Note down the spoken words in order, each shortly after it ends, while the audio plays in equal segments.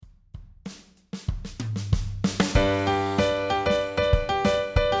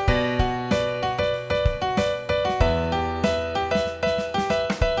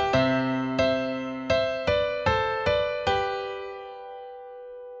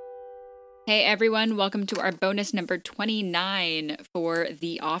Hey everyone, welcome to our bonus number 29 for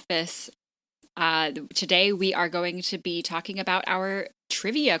The Office. Today we are going to be talking about our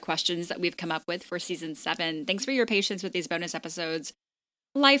trivia questions that we've come up with for season 7. Thanks for your patience with these bonus episodes.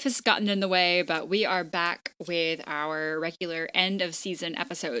 Life has gotten in the way, but we are back with our regular end of season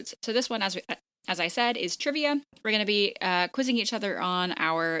episodes. So this one, as I said, is trivia. We're going to be quizzing each other on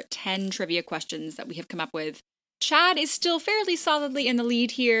our 10 trivia questions that we have come up with. Chad is still fairly solidly in the lead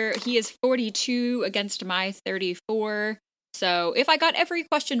here. He is 42 against my 34. So if I got every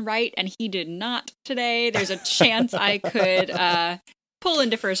question right and he did not today, there's a chance I could pull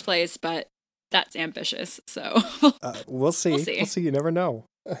into first place, but that's ambitious. So we'll see. We'll see. We'll see. You never know.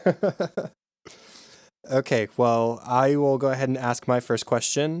 Okay, well, I will go ahead and ask my first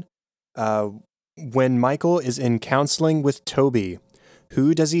question. When Michael is in counseling with Toby,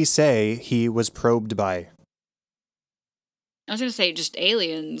 who does he say he was probed by? I was going to say just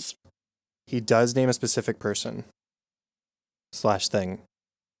aliens. He does name a specific person / thing.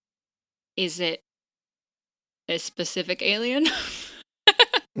 Is it a specific alien?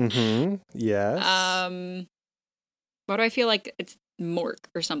 Mm-hmm. Yes. Why do I feel like it's Mork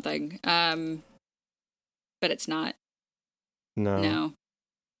or something? But it's not. No.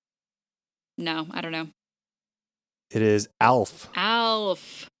 No, I don't know. It is Alf.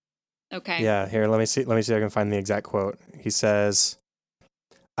 Alf. Okay. Yeah, here, let me see if I can find the exact quote. He says,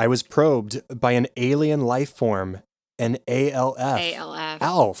 "I was probed by an alien life form, an ALF." ALF.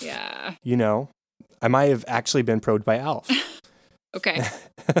 Alf. Yeah. You know, I might have actually been probed by Alf. Okay.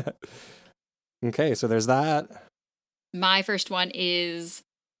 Okay, so there's that. My first one is,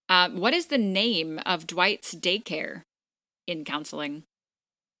 what is the name of Dwight's daycare in counseling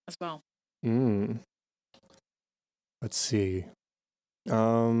as well? Let's see.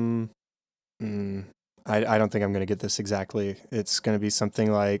 I don't think I'm going to get this exactly. It's going to be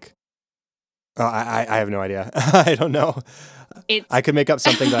something like, I have no idea. I don't know. I could make up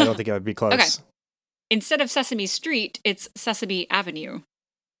something, but I don't think it would be close. Okay. Instead of Sesame Street, it's Sesame Avenue.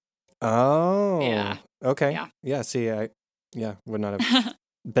 Oh. Yeah. Okay. Yeah. Yeah, see, would not have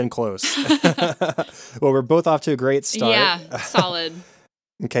been close. Well, we're both off to a great start. Yeah, solid.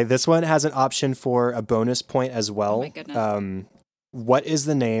 Okay, this one has an option for a bonus point as well. Oh my goodness. What is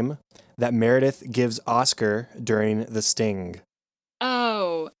the name that Meredith gives Oscar during the sting?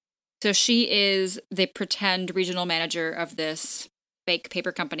 Oh, so she is the pretend regional manager of this fake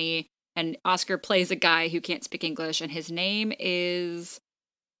paper company, and Oscar plays a guy who can't speak English, and his name is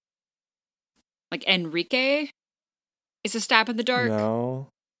like Enrique. Is a stab in the dark? No.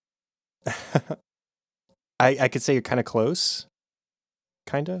 I could say you're kind of close.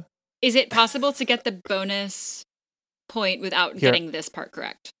 Kinda. Is it possible to get the bonus point without getting this part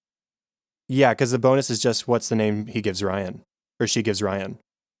correct? Yeah, because the bonus is just what's the name he gives Ryan, or she gives Ryan.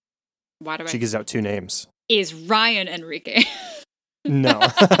 Why do She gives out 2 names. Is Ryan Enrique? No.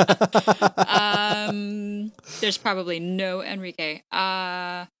 There's probably no Enrique.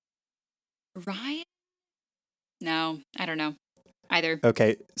 Ryan? No, I don't know either.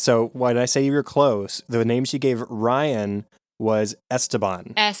 Okay, so when I say you were close, the name she gave Ryan was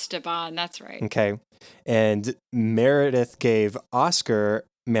Esteban. Esteban, that's right. Okay, and Meredith gave Oscar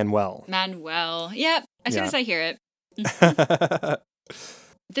Manuel. Manuel. Yep, as soon as I hear it.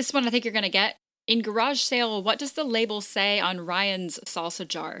 This one I think you're going to get. In Garage Sale, what does the label say on Ryan's salsa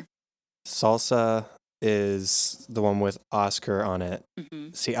jar? Salsa is the one with Oscar on it. Mm-hmm.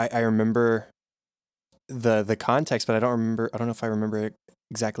 See, I remember the context, but I don't know if I remember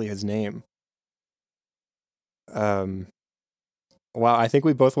exactly his name. Wow, I think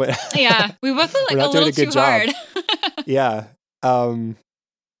we both went. Yeah, we both went like a little too hard. Yeah. I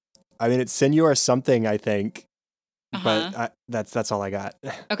mean, it's Senor something, I think. But that's all I got.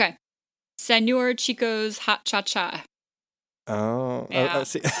 Okay. Senor Chico's Hot Cha Cha. Oh. Yeah.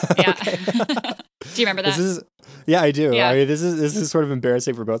 See. Yeah. Okay. Do you remember that? Yeah, I do. Yeah. I mean, this is sort of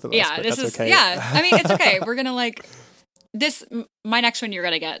embarrassing for both of us. Yeah, but this that's is okay. Yeah. I mean, it's okay. We're gonna my next one you're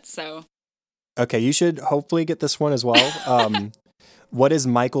gonna get. So. Okay, you should hopefully get this one as well. What is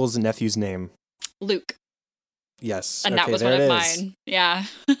Michael's nephew's name? Luke. Yes. And okay, that was there one of it mine. Yeah.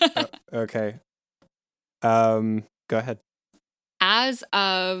 Okay. Go ahead. As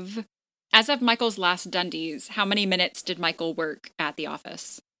of Michael's last Dundies, how many minutes did Michael work at the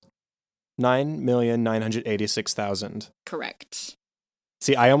office? 9,986,000. Correct.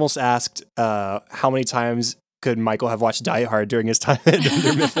 See, I almost asked how many times could Michael have watched Die Hard during his time at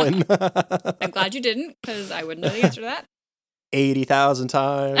Dunder Mifflin? I'm glad you didn't, because I wouldn't know the answer to that. 80,000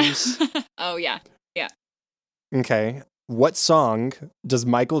 times. Oh, yeah. Yeah. Okay. What song does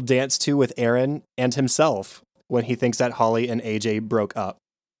Michael dance to with Aaron and himself when he thinks that Holly and AJ broke up?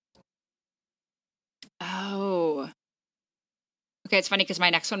 Okay, it's funny because my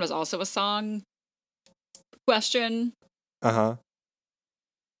next one was also a song question, Uh-huh.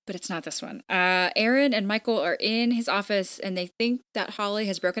 but it's not this one. Aaron and Michael are in his office and they think that Holly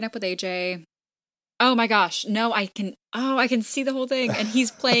has broken up with AJ. Oh my gosh. No, I can see the whole thing. And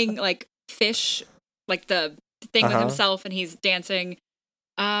he's playing like fish, like the thing with himself, and he's dancing.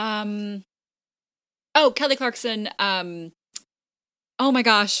 Oh, Kelly Clarkson. Oh my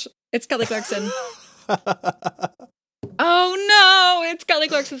gosh. It's Kelly Clarkson. Oh no, it's Kelly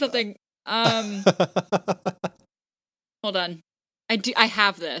Clarkson something. Hold on. I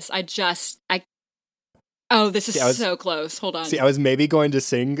have this. Oh, this is so close. Hold on. See, I was maybe going to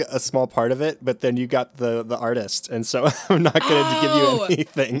sing a small part of it, but then you got the artist, and so I'm not going to give you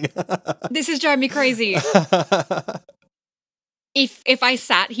anything. This is driving me crazy. If I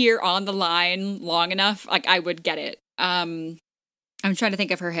sat here on the line long enough, like I would get it. I'm trying to think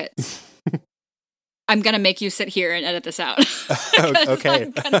of her hits. I'm gonna make you sit here and edit this out. Okay.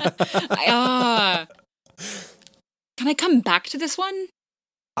 Can I come back to this one?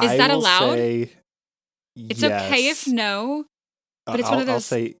 Is that allowed? It's yes. okay if no, but it's one of those.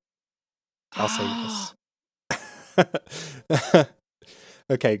 I'll say yes.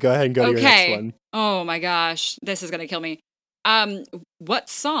 Okay, go ahead and go to your next one. Oh my gosh, this is gonna kill me. What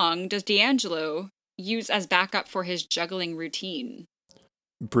song does D'Angelo use as backup for his juggling routine?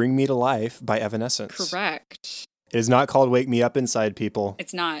 Bring Me to Life by Evanescence. Correct. It is not called Wake Me Up Inside, people.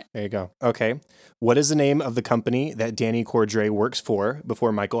 It's not. There you go. Okay. What is the name of the company that Danny Cordray works for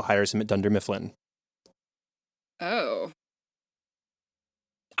before Michael hires him at Dunder Mifflin? Oh,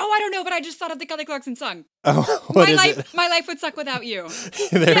 I don't know, but I just thought of the Kelly Clarkson song. Oh, My life would suck without you.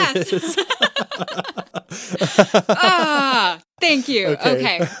 It is. Thank you.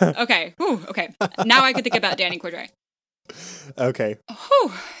 Okay. Whew, okay. Now I could think about Danny Cordray. Okay.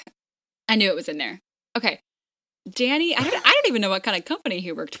 Whew. I knew it was in there. Okay. Danny, I don't even know what kind of company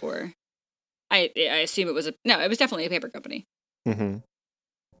he worked for. I assume it was it was definitely a paper company. Mm-hmm.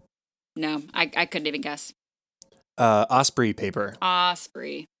 No, I couldn't even guess. Osprey paper.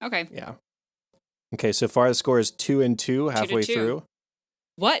 Osprey. Okay. Yeah. Okay, so far the score is 2-2 halfway 2-2. through.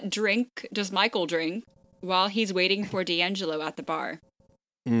 What drink does Michael drink while he's waiting for D'Angelo at the bar?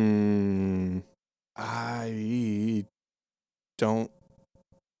 I don't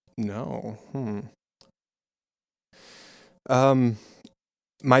know.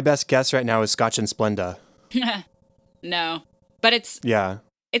 My best guess right now is Scotch and Splenda. No, but it's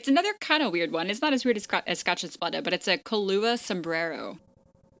another kind of weird one. It's not as weird as Scotch and Splenda, but it's a Kahlua sombrero.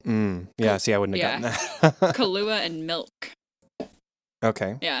 Yeah, see, I wouldn't have gotten that. Kahlua and milk.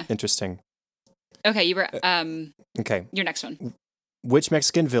 Okay. Yeah. Interesting. Okay, you were okay. Your next one. Which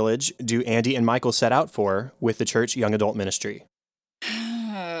Mexican village do Andy and Michael set out for with the church young adult ministry?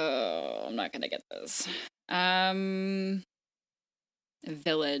 Oh, I'm not gonna get this.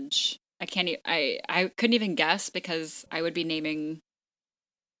 Village. I couldn't even guess because I would be naming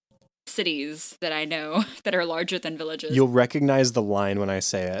cities that I know that are larger than villages. You'll recognize the line when I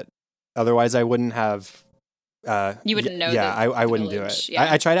say it. Otherwise, I wouldn't have. You wouldn't know. Yeah, I wouldn't do it.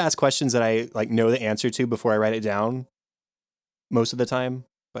 Yeah. I try to ask questions that I know the answer to before I write it down. Most of the time,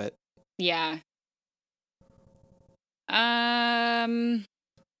 but yeah.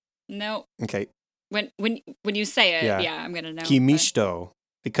 No. Okay. When you say it, yeah I'm gonna know. Quimixto,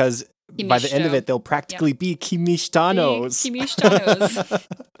 because by the end of it, they'll practically be Quimixtanos. Quimixtanos.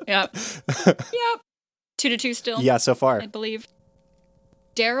 Yep. 2-2 still. Yeah, so far. I believe.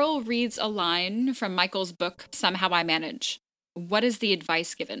 Daryl reads a line from Michael's book, Somehow I Manage. What is the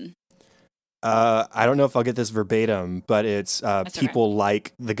advice given? I don't know if I'll get this verbatim, but it's people okay.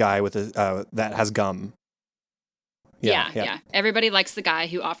 like the guy with that has gum. Yeah. Everybody likes the guy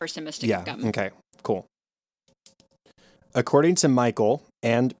who offers him a stick of gum. Okay, cool. According to Michael,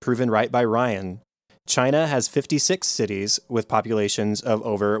 and proven right by Ryan, China has 56 cities with populations of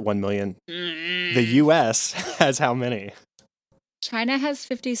over 1 million. The U.S. has how many? China has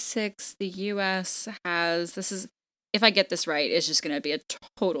 56. The U.S. has... This is... If I get this right, it's just going to be a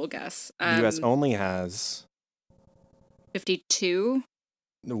total guess. The U.S. only has... 52?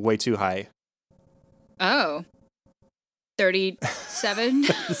 Way too high. Oh. 37?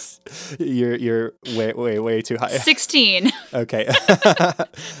 You're way too high. 16. Okay.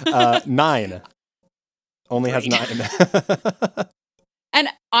 9. Only has 9. And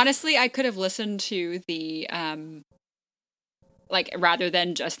honestly, I could have listened to the... rather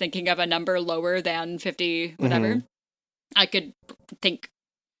than just thinking of a number lower than 50, whatever, I could think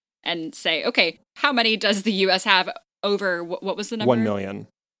and say, okay, how many does the U.S. have over, what was the number? 1 million.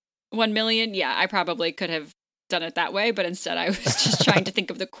 1 million? Yeah, I probably could have done it that way, but instead I was just trying to think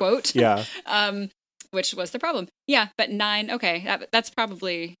of the quote. Yeah. which was the problem. Yeah, but 9, okay, that's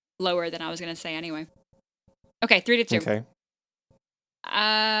probably lower than I was going to say anyway. Okay, 3-2. Okay.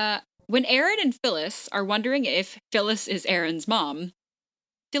 When Aaron and Phyllis are wondering if Phyllis is Aaron's mom,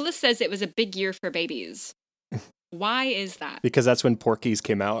 Phyllis says it was a big year for babies. Why is that? Because that's when Porky's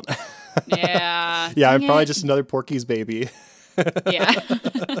came out. Yeah. Yeah, I'm probably just another Porky's baby. Yeah.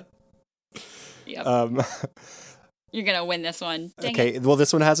 Yep. You're going to win this one. Dang Okay, it. well,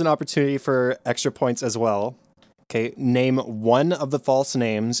 this one has an opportunity for extra points as well. Okay, name one of the false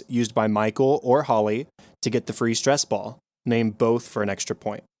names used by Michael or Holly to get the free stress ball. Name both for an extra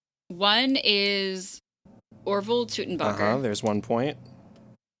point. One is Orville Teutenbacher. There's 1 point.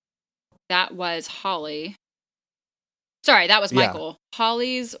 That was Holly. Sorry, that was Yeah. Michael.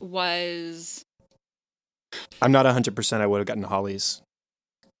 Holly's was... I'm not 100% I would have gotten Holly's,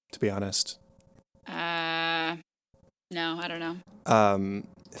 to be honest. No, I don't know.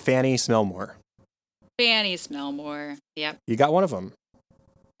 Fanny Smellmore. Fanny Smellmore. Yep. You got one of them.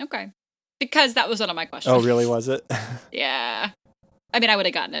 Okay. Because that was one of my questions. Oh, really, was it? Yeah. I mean, I would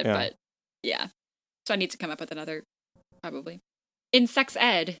have gotten it, Yeah. but yeah. So I need to come up with another, probably. In sex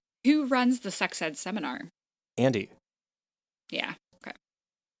ed, who runs the sex ed seminar? Andy. Yeah. Okay.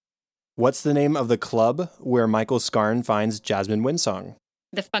 What's the name of the club where Michael Scarn finds Jasmine Winsong?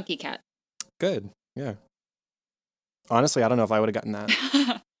 The Funky Cat. Good. Yeah. Honestly, I don't know if I would have gotten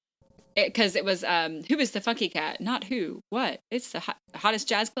that. Because it was, who is the Funky Cat? Not who. What? It's the hottest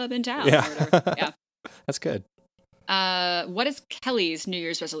jazz club in town. Yeah. Or whatever. Yeah. That's good. What is Kelly's New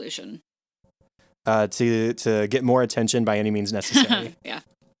Year's resolution? To get more attention by any means necessary. Yeah.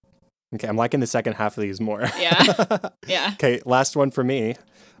 Okay, I'm liking the second half of these more. Yeah. Yeah. Okay, last one for me.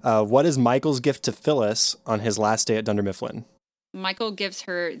 What is Michael's gift to Phyllis on his last day at Dunder Mifflin? Michael gives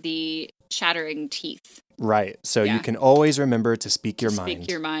her the chattering teeth. Right, so Yeah. you can always remember to speak your mind.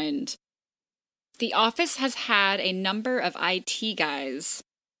 Speak your mind. The office has had a number of IT guys,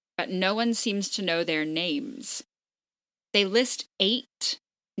 but no one seems to know their names. They list 8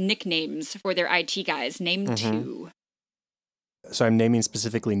 nicknames for their IT guys. Name Mhm. 2. So I'm naming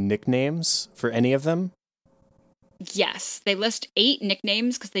specifically nicknames for any of them? Yes, they list 8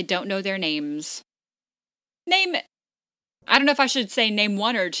 nicknames because they don't know their names. I don't know if I should say name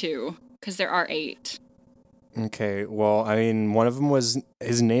 1 or 2, because there are 8. Okay, well, I mean, one of them was,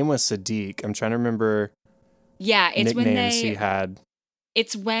 his name was Sadiq. I'm trying to remember Yeah, it's nicknames when he had.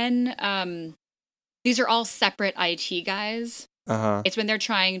 it's when, these are all separate IT guys. Uh-huh. It's when they're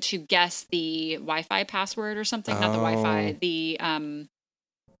trying to guess the Wi-Fi password or something. Not the Wi-Fi, the,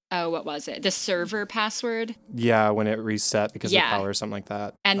 what was it? The server password. Yeah, when it reset because of Yeah. power or something like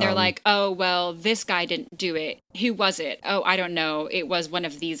that. And they're like, oh, well, this guy didn't do it. Who was it? Oh, I don't know. It was one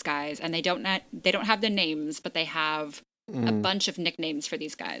of these guys. And they don't have the names, but they have a bunch of nicknames for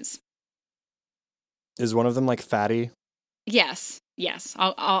these guys. Is one of them like Fatty? Yes.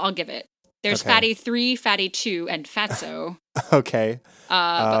 I'll give it. There's Okay. Fatty 3, Fatty 2, and Fatso. Okay.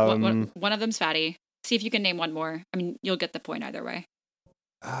 But one of them's Fatty. See if you can name one more. I mean, you'll get the point either way.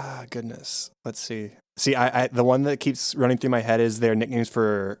 Ah, goodness. Let's see. See, I the one that keeps running through my head is their nicknames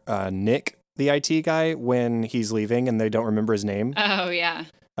for Nick, the IT guy, when he's leaving and they don't remember his name. Oh, yeah.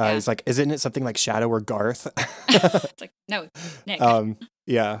 Yeah. He's like, isn't it something like Shadow or Garth? It's like, no, Nick.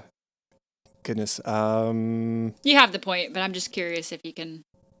 Yeah. Goodness. You have the point, but I'm just curious if you can.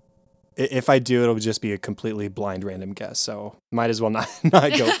 If I do, it'll just be a completely blind random guess. So might as well not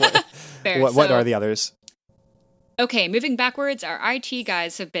go for it. Fair. What So- are the others? Okay, moving backwards, our IT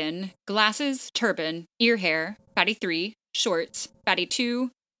guys have been glasses, turban, ear hair, Fatty 3, shorts, Fatty 2,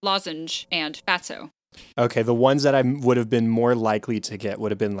 lozenge, and Fatso. Okay, the ones that I would have been more likely to get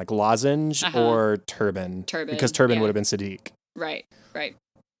would have been like lozenge or turban. Turban, Because turban yeah. would have been Sadiq. Right.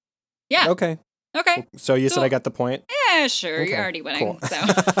 Yeah. Okay. Okay. So you said So- I got the point? Yeah, sure. Okay, You're already winning. cool.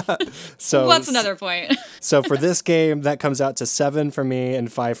 So So what's another point? So for this game, that comes out to 7 for me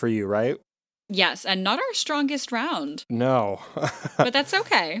and 5 for you, right? Yes, and not our strongest round, No. but that's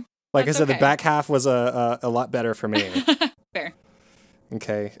okay. Like that's I said, the okay. back half was a lot better for me. Fair.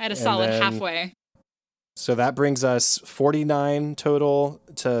 Okay. I had a and solid then- halfway. So that brings us 49 total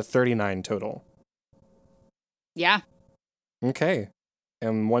to 39 total. Yeah. Okay.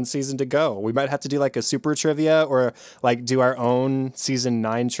 And 1 season to go. We might have to do like a super trivia or like do our own season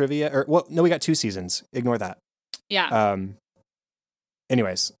 9 trivia. Or well, no, we got 2 seasons. Ignore that. Yeah.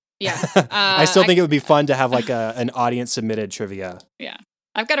 Anyways. Yeah. I still think it would be fun to have like an audience submitted trivia. Yeah.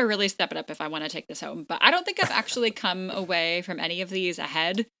 I've got to really step it up if I want to take this home. But I don't think I've actually come away from any of these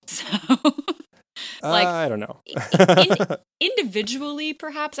ahead. So, like, I don't know. individually,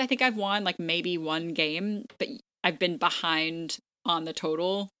 perhaps, I think I've won like maybe 1 game, but I've been behind on the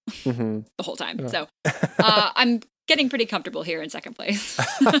total Mm-hmm. the whole time. Yeah. So I'm getting pretty comfortable here in second place.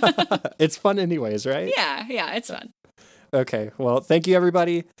 It's fun anyways, right? Yeah, it's fun. Okay, well, thank you,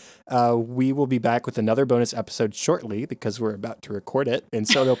 everybody. We will be back with another bonus episode shortly because we're about to record it. And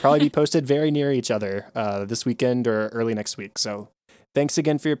so they'll probably be posted very near each other this weekend or early next week. So thanks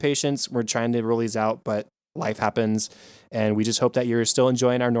again for your patience. We're trying to roll these out, but life happens. And we just hope that you're still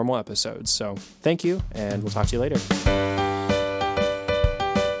enjoying our normal episodes. So thank you, and we'll talk to you later.